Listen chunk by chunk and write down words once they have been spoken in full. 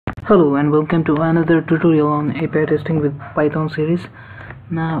Hello and welcome to another tutorial on API testing with Python series.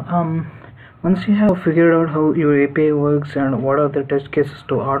 Now, once you have figured out how your API works and what are the test cases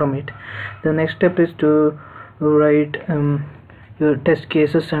to automate, the next step is to write your test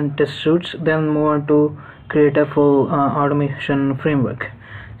cases and test suites, then move on to create a full automation framework.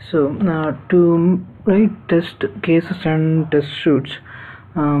 So to write test cases and test suites,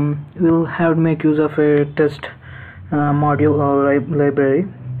 we'll have to make use of a test module or library.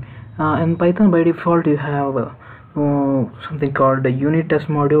 In Python, by default, you have something called the unit test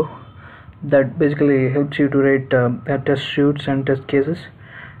module that basically helps you to write test suites and test cases.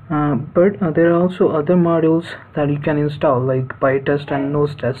 But there are also other modules that you can install, like Pytest and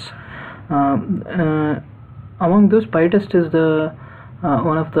nose tests. Among those, Pytest is the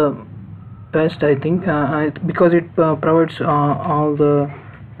one of the best, I think, because it provides all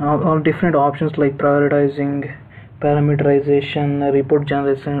different options like prioritizing, parameterization, report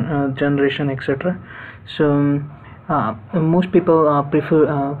generation, etc. So most people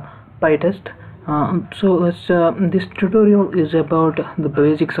prefer Pytest. So this tutorial is about the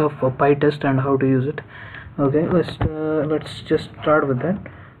basics of Pytest and how to use it. Okay, let's just start with that.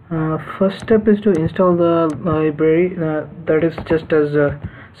 First step is to install the library. That is just as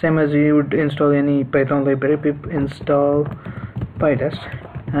same as you would install any Python library. Pip install Pytest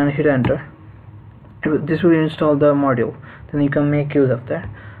and hit enter. This will install the module, then you can make use of that.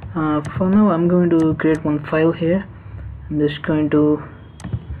 For now, I'm going to create one file here. I'm just going to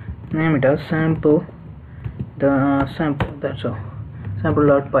name it as sample. Sample, that's all,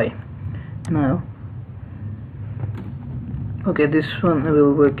 sample.py. Now, okay, this one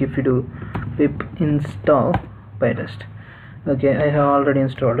will work if you do pip install Pytest. Okay, I have already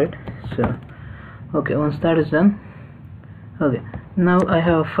installed it. So okay, once that is done, okay, now I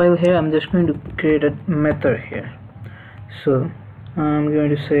have a file here. I'm just going to create a method here. So I'm going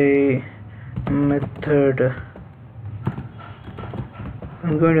to say method,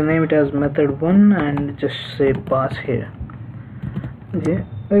 I'm going to name it as method1 and just say pass here. Okay,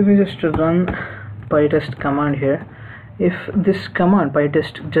 let me just run pytest command here. If this command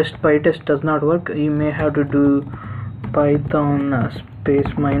pytest does not work, you may have to do python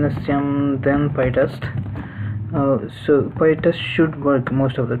space -m then pytest. So Pytest should work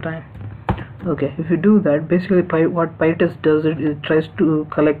most of the time. Okay, if you do that, basically what Pytest does, it tries to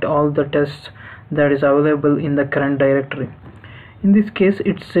collect all the tests that is available in the current directory. In this case,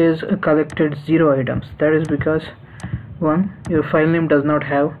 it says collected 0 items. That is because, one, your file name does not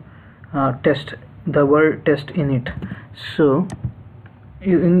have the word test in it. So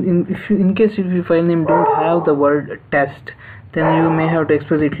in case your file name don't have the word test, then you may have to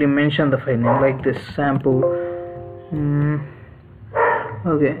explicitly mention the file name like this sample.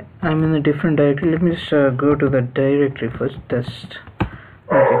 Okay, I'm in a different directory. Let me just go to the directory first, test.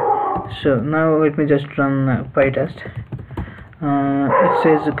 Okay, so now let me just run Pytest. It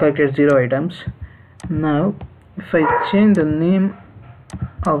says collected 0 items. Now if I change the name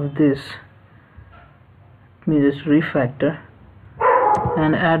of this, let me just refactor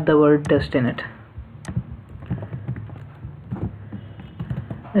and add the word test in it.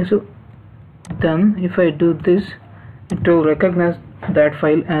 And so then if I do this, it will recognize that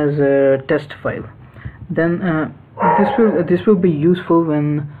file as a test file. Then this will be useful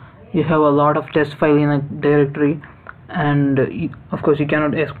when you have a lot of test file in a directory, and of course you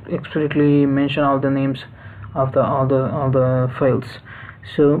cannot explicitly mention all the names of all the files.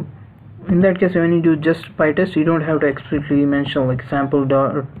 So in that case, when you do just Pytest, you don't have to explicitly mention like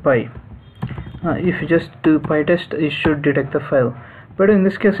sample.py. If you just do Pytest, it should detect the file. But in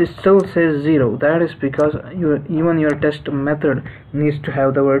this case, it still says 0. That is because even your test method needs to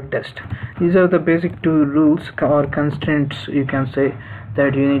have the word test. These are the basic two rules or constraints, you can say,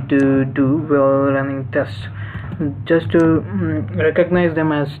 that you need to do while running tests. Just to recognize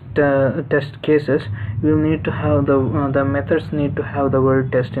them as test cases, you will need to have the methods need to have the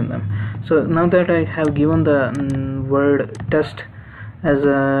word test in them. So now that I have given the word test as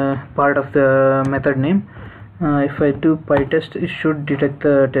a part of the method name, if I do Pytest, it should detect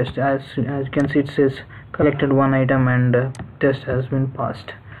the test. As you can see, it says collected 1 item and test has been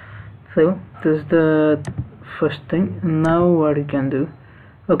passed. So this is the first thing. Now what you can do?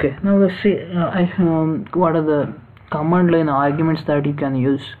 Okay, now let's see what are the command line arguments that you can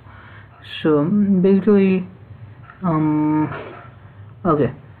use. So basically,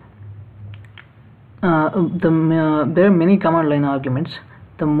 okay, there are many command line arguments.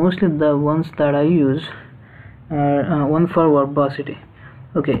 Mostly the ones that I use are one for verbosity.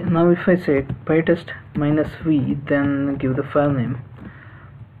 Okay, now if I say pytest -v, then give the file name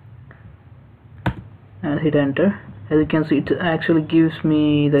and hit enter, as you can see, it actually gives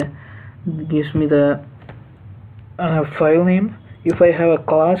me the file name. If I have a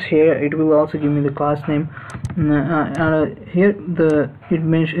class here, it will also give me the class name. Here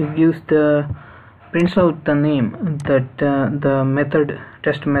it gives the prints out the name, that the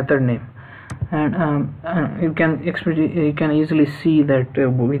test method name, and you can easily see that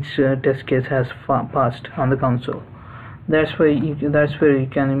which test case has passed on the console. That's where you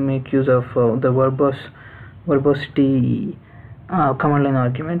can make use of the verbosity command line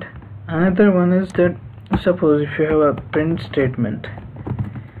argument. Another one is that, suppose if you have a print statement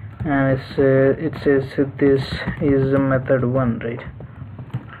and it says this is method 1, right?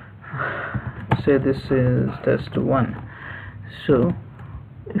 Say this is test 1. So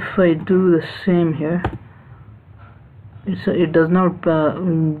if I do the same here, it does not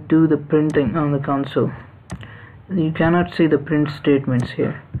do the printing on the console. You cannot see the print statements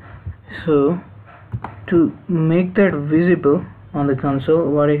here. So to make that visible on the console,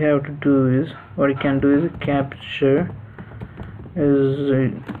 what you can do is capture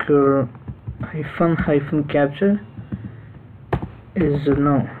hyphen capture is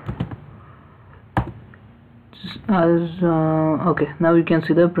no. Okay, now you can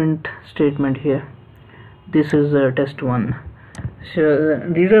see the print statement here. This is test 1. So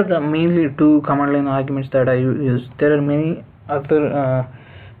these are the mainly two command line arguments that I use. There are many other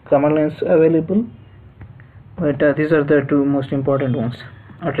command lines available, but these are the two most important ones,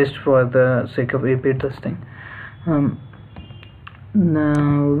 at least for the sake of A/B testing.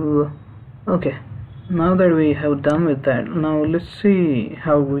 Now that we have done with that, now let's see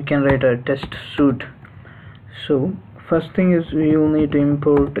how we can write a test suite. So first thing is you'll need to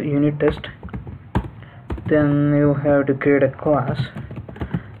import unit test. Then you have to create a class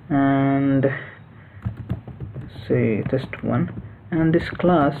and say test1, and this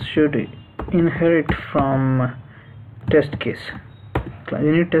class should inherit from test case,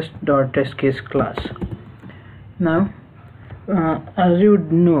 unit test.test case class. Now as you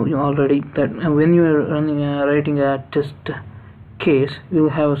would know already that when you are writing a test case, you will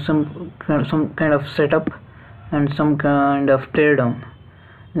have some kind of setup and some kind of teardown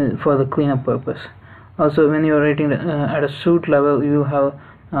for the cleanup purpose. Also, when you are writing at a suite level, you have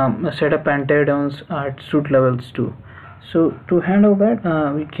a setup and teardowns at suite levels too. So to handle that,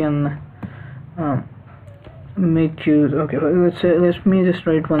 we can make use. Okay, let me just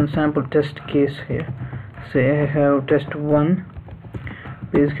write one sample test case here. Say I have test 1.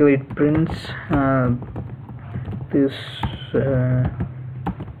 Basically, it prints this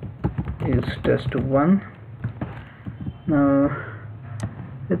is test 1. Now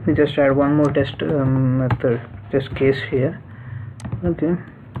let me just add one more test case here. Okay,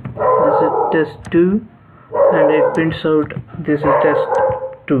 this is test 2, and it prints out this is test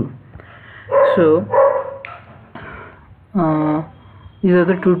 2. So these are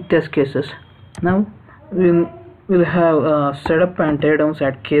the two test cases. Now we'll have setup and teardowns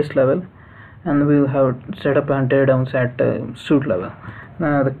at case level, and we'll have setup and teardowns at suite level.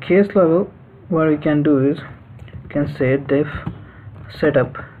 Now the case level, what we can do is you can say def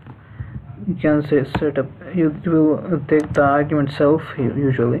setup. You can say setup. You will take the argument self here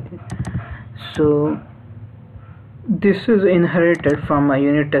usually. So this is inherited from a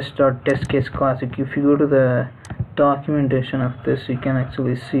unit test.test case class. If you go to the documentation of this, you can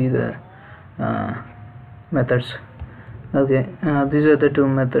actually see the methods. Okay, these are the two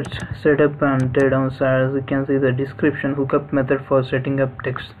methods, setup and teardowns. As you can see, the description hookup method for setting up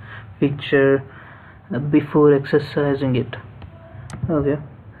text picture before exercising it. Okay,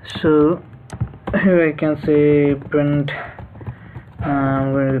 so here I can say print.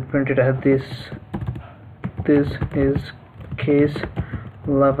 I'm going to print it as this is case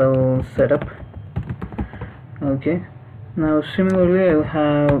level setup. Okay, now similarly I'll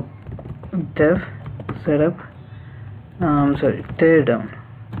have def setup, teardown.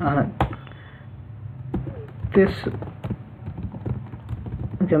 This,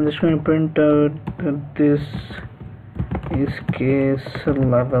 okay, I'm just going to print out this is case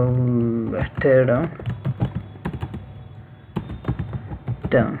level teardown.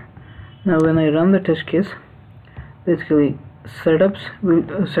 Down. Now when I run the test case, basically setup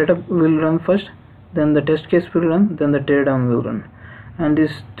will run first, then the test case will run, then the teardown will run, and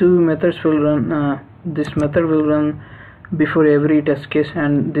these two methods will run. This method will run before every test case,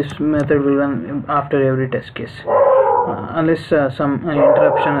 and this method will run after every test case, unless some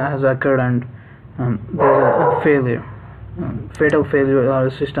interruption has occurred and there's a failure, fatal failure or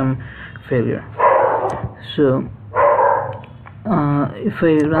a system failure. So if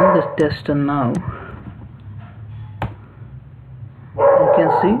I run this test now, you can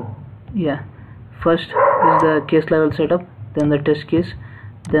see, yeah, first is the case level setup, then the test case,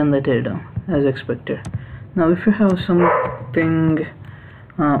 then the teardown, as expected. Now if you have something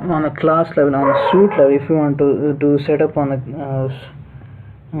on a class level, on a suite level, if you want to do setup on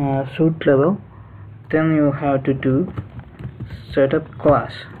a suite level, then you have to do setup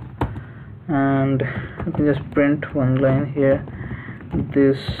class, and you can just print one line here.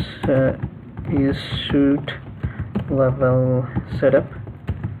 This is suite level setup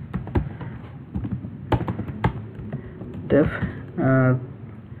def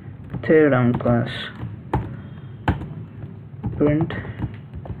teardown class, print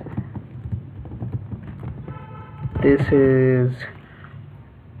this is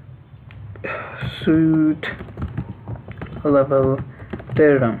suite level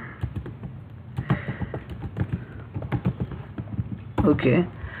teardown. Okay,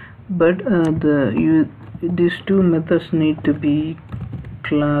 but these two methods need to be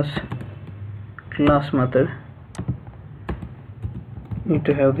class method. Need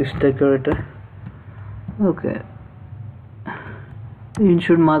to have this decorator. Okay, you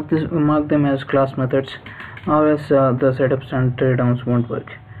should mark them as class methods, or else the setups and teardowns won't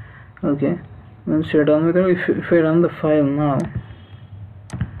work. Okay, once you're done with it, if I run the file now,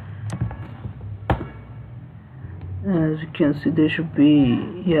 as you can see, there should be,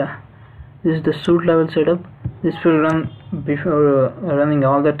 yeah, this is the suite level setup. This will run before running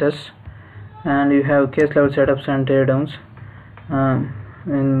all the tests, and you have case level setups and teardowns,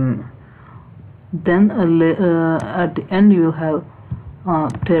 and then at the end you will have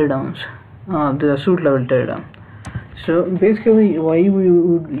teardowns, the suite level teardown. So basically, why we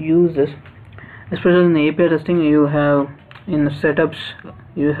would use this, especially in API testing, you have in setups,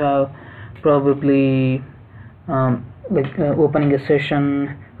 you have probably like opening a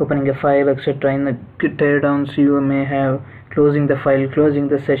session, opening a file, etc. In the teardowns, you may have closing the file, closing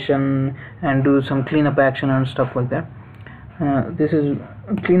the session, and do some cleanup action and stuff like that. This is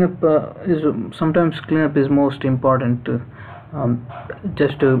cleanup. Sometimes cleanup is most important to,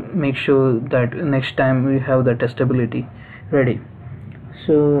 just to make sure that next time we have the testability ready.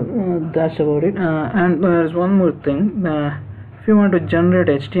 So that's about it. And there's one more thing. If you want to generate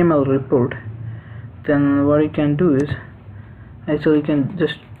HTML report, then what you can do is, actually you can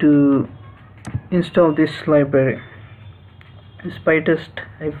just install this library, it's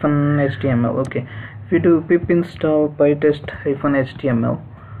Pytest-html. okay, if you do pip install Pytest-html,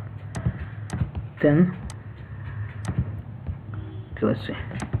 then okay, let's see.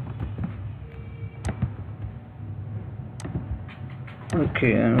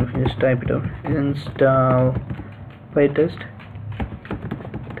 Okay, just type it out. Install Pytest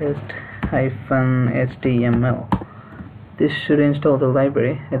test-html. This should install the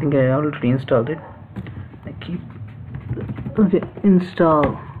library. I think I already installed it. Okay,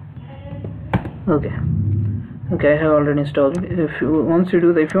 install. Okay, I have already installed it. Once you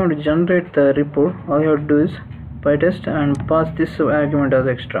do that, if you want to generate the report, all you have to do is Pytest and pass this argument as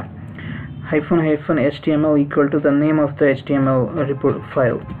extra, --html equal to the name of the HTML report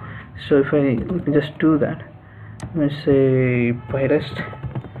file. So if I just do that, let's say Pytest,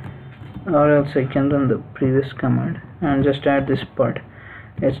 or else I can run the previous command and just add this part,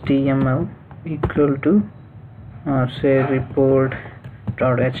 HTML equal to say report.html.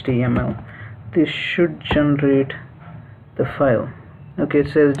 This should generate the file. Okay,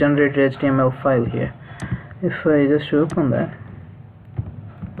 it says generated HTML file here. If I just open that,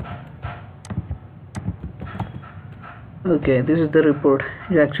 okay, this is the report.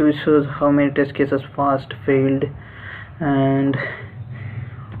 It actually shows how many test cases passed, failed, and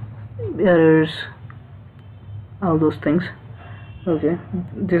errors, all those things. Okay,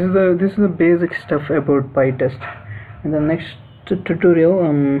 this is the basic stuff about Pytest. In the next tutorial,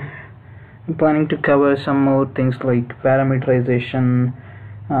 I'm planning to cover some more things like parameterization,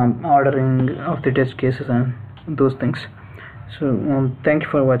 ordering of the test cases, and those things. So thank you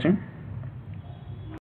for watching.